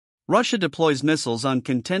Russia deploys missiles on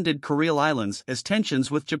contended Kuril Islands as tensions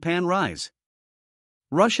with Japan rise.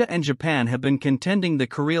 Russia and Japan have been contending the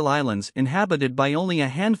Kuril Islands, inhabited by only a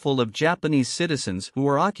handful of Japanese citizens who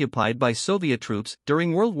were occupied by Soviet troops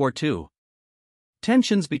during World War II.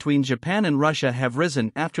 Tensions between Japan and Russia have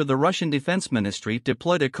risen after the Russian Defense Ministry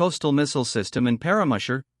deployed a coastal missile system in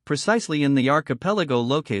Paramushar, precisely in the archipelago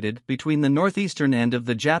located between the northeastern end of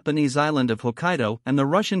the Japanese island of Hokkaido and the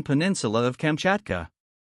Russian peninsula of Kamchatka.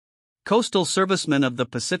 Coastal servicemen of the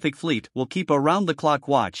Pacific Fleet will keep a round-the-clock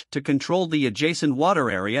watch to control the adjacent water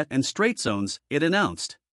area and strait zones, it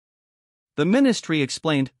announced. The ministry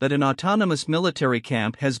explained that an autonomous military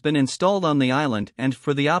camp has been installed on the island, and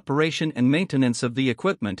for the operation and maintenance of the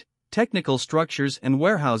equipment, technical structures and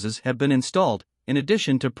warehouses have been installed, in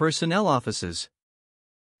addition to personnel offices.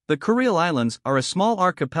 The Kuril Islands are a small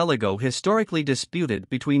archipelago historically disputed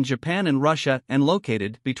between Japan and Russia and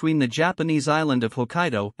located between the Japanese island of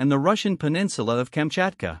Hokkaido and the Russian peninsula of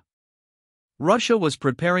Kamchatka. Russia was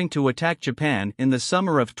preparing to attack Japan in the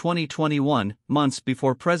summer of 2021, months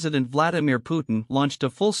before President Vladimir Putin launched a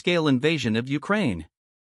full-scale invasion of Ukraine.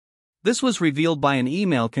 This was revealed by an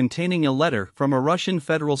email containing a letter from a Russian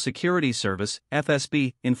Federal Security Service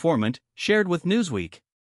 (FSB) informant shared with Newsweek.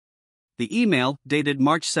 The email, dated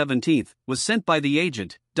March 17, was sent by the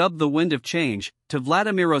agent, dubbed the Wind of Change, to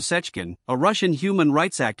Vladimir Osechkin, a Russian human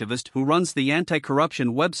rights activist who runs the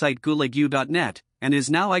anti-corruption website gulagu.net, and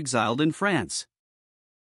is now exiled in France.